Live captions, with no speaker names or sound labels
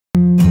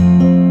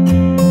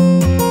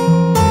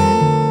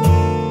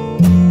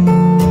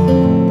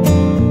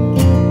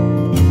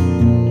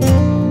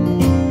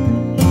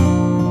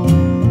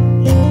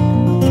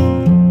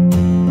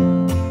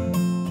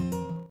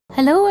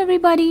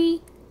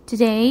everybody!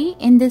 Today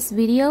in this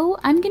video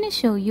I'm gonna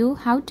show you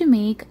how to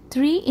make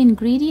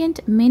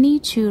 3-ingredient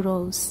mini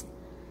churros.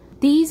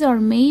 These are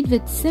made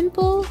with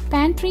simple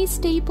pantry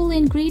staple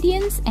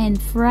ingredients and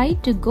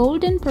fried to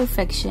golden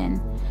perfection.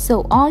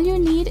 So all you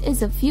need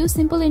is a few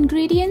simple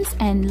ingredients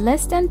and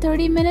less than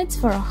 30 minutes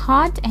for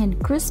hot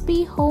and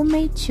crispy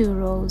homemade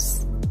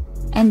churros.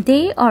 And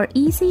they are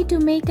easy to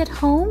make at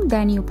home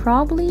than you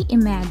probably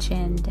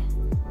imagined.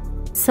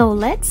 So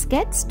let's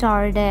get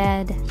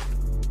started.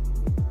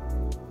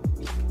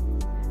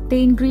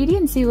 The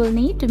ingredients you will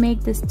need to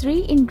make this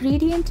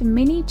 3-ingredient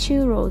mini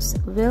churros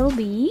will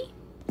be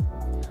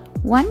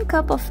 1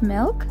 cup of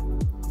milk,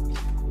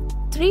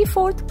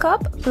 3/4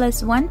 cup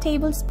plus 1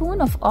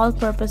 tablespoon of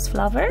all-purpose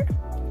flour,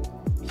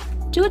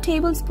 2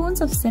 tablespoons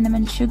of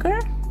cinnamon sugar,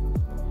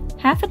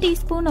 half a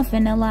teaspoon of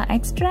vanilla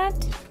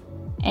extract,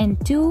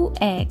 and 2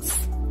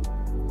 eggs.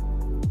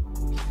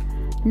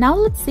 Now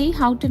let's see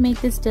how to make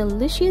this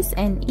delicious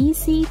and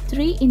easy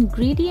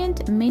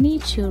 3-ingredient mini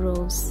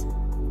churros.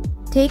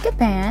 Take a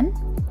pan,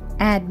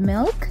 add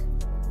milk,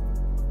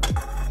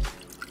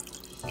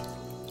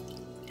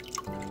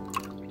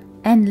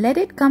 and let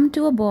it come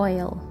to a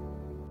boil.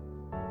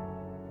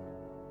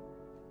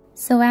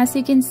 So as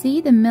you can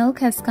see, the milk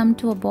has come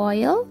to a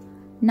boil.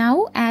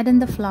 Now add in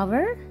the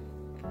flour.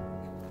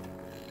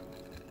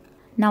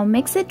 Now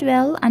mix it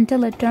well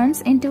until it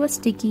turns into a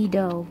sticky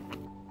dough.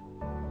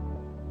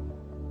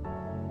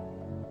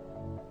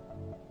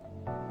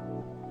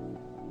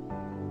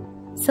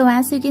 So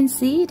as you can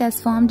see, it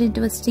has formed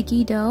into a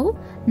sticky dough.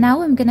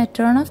 Now I'm gonna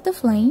turn off the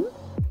flame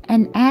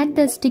and add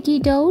the sticky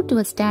dough to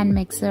a stand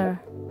mixer.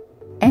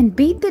 And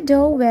beat the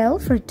dough well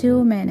for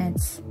 2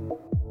 minutes.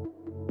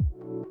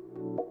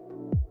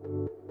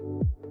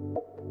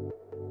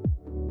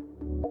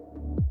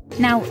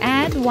 Now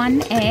add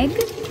 1 egg.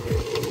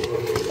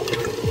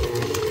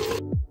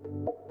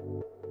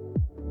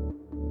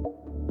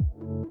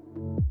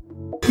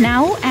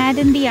 Now add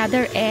in the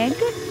other egg.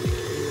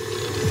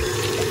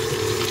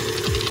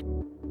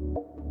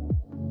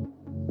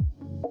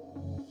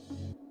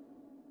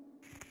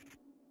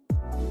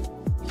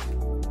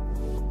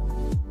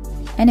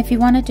 And if you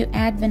wanted to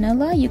add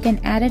vanilla, you can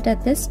add it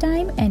at this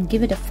time and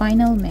give it a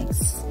final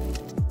mix.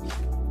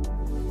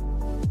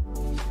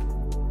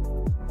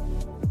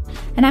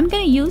 And I'm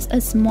going to use a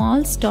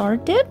small star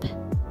tip.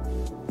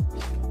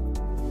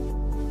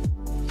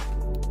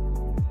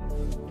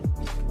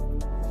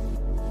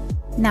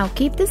 Now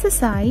keep this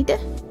aside.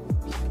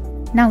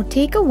 Now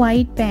take a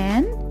wide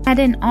pan, add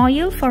in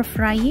oil for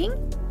frying,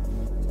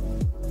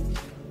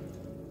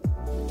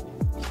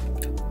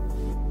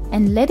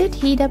 and let it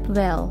heat up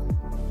well.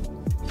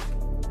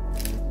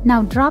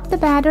 Now drop the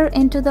batter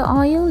into the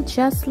oil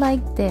just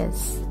like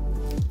this.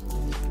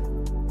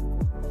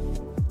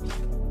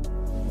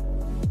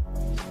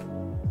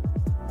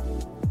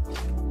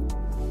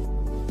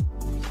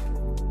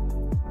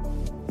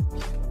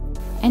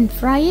 And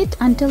fry it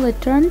until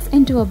it turns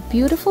into a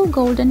beautiful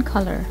golden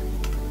color.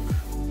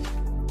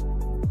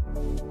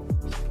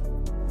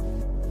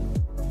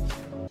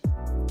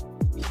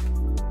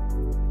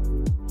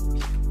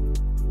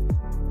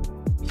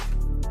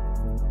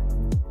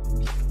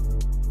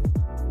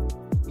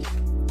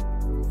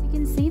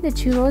 The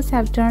churros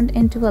have turned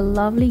into a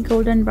lovely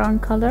golden brown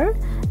color.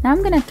 Now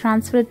I'm going to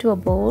transfer it to a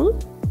bowl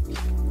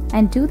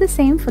and do the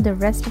same for the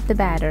rest of the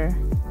batter.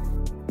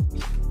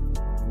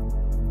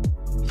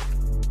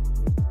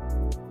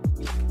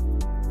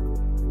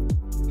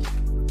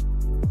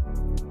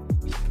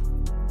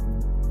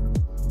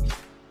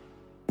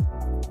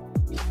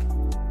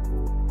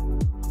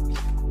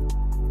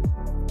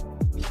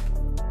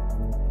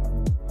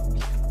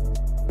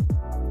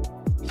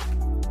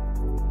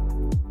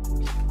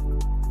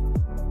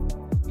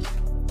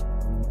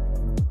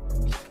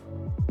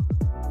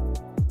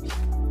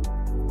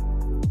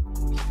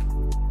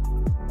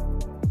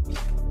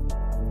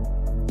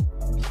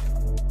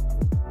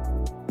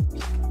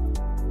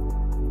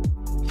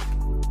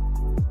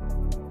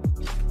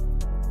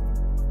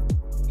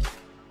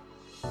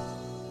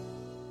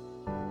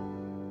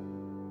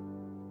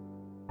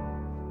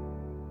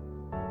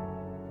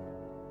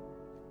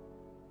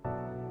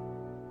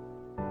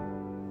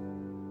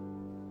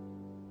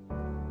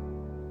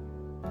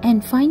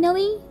 And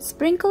finally,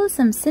 sprinkle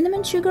some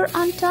cinnamon sugar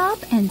on top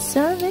and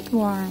serve it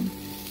warm.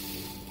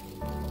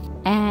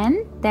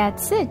 And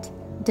that's it.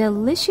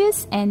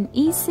 Delicious and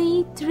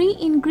easy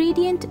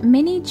 3-ingredient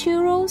mini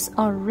churros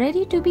are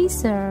ready to be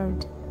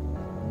served.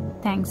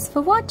 Thanks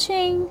for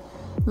watching.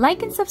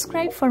 Like and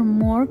subscribe for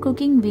more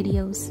cooking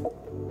videos.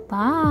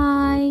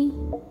 Bye.